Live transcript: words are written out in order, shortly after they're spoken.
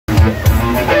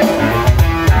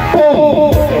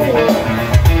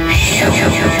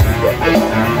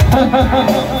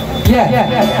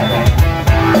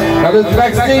I was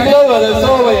backstage lover, that's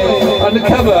always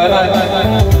undercover, and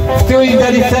I still eat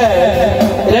Daddy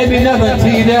said, it ain't be nothing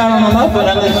till you down on a muffin,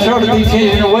 and it's sure to be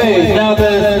changing your ways. Now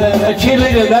a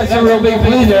cheerleader, that's a real big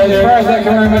pleaser, as far as I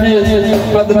can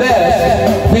reminisce, but the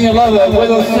best thing I love it,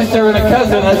 with a sister and a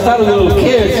cousin, I started a little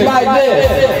kid, it's like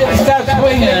this, start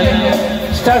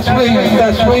swinging, start swinging,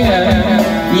 start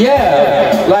swinging.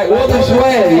 Yeah, like walk this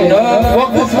way, you know,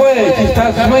 walk this way, she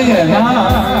starts swinging,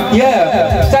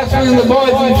 yeah, start swinging the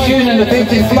boys and shooting and the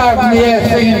 50 fly from the air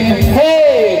singing,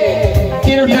 hey,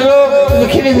 you know, the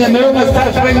kid in the middle must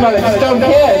start swinging, but I just don't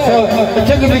care. So I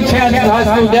took a big chance at the high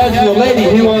school dance with a lady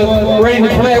who was ready to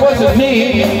play. It wasn't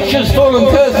me, she was full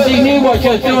of curse, she knew what she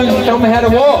was doing, she told me how to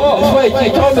walk this way,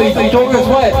 she told me to talk this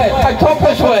way, I talk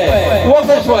this way, walk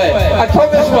this way, I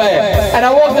talk this way, and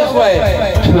I walk this way,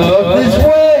 talk this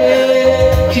way.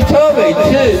 She told me to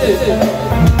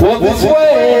walk this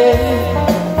way,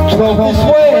 talk this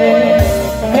way,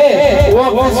 hey,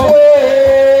 walk this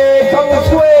way, talk this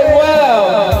way,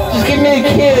 wow, just give me a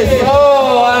kiss,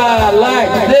 oh, I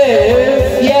like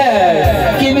this,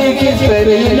 yeah, give me a kiss,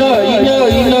 baby, you know,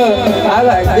 I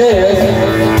like this,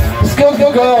 let's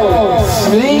go,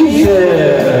 sleazy,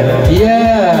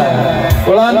 yeah,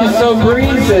 well, I'm just so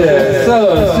breezy, so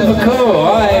super cool,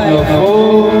 I ain't no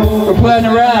fool, we're playing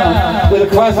around with a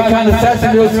classic kind of sassy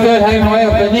little skirt hanging way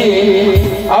up the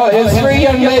knee. Oh, there's 3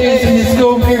 young ladies in the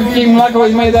school team like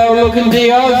always made that looking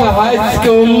deal. I was a high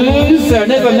school loser.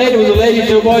 Never made it with a lady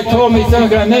till a boy told me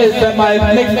something I missed that my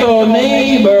next door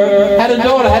neighbor had a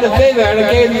daughter, had a baby, and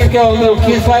I gave this girl a little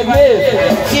kiss like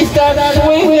this. She started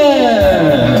swinging.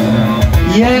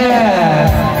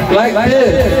 Yeah, like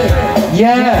this.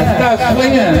 Yeah, start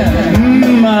swinging.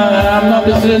 I'm not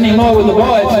listening anymore with the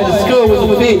boys in the school with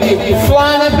the feet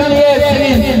flying up in the air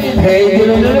singing, hey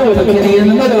diddle with a kitty in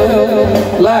the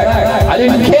middle. Like, I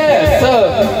didn't care,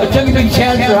 so I took a big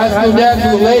chance for high school dance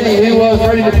with a lady who was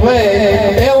ready to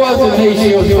play. It wasn't me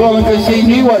she was falling because she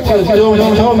knew what she was doing.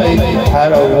 She told me how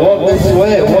to walk this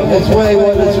way, walk this way,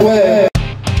 walk this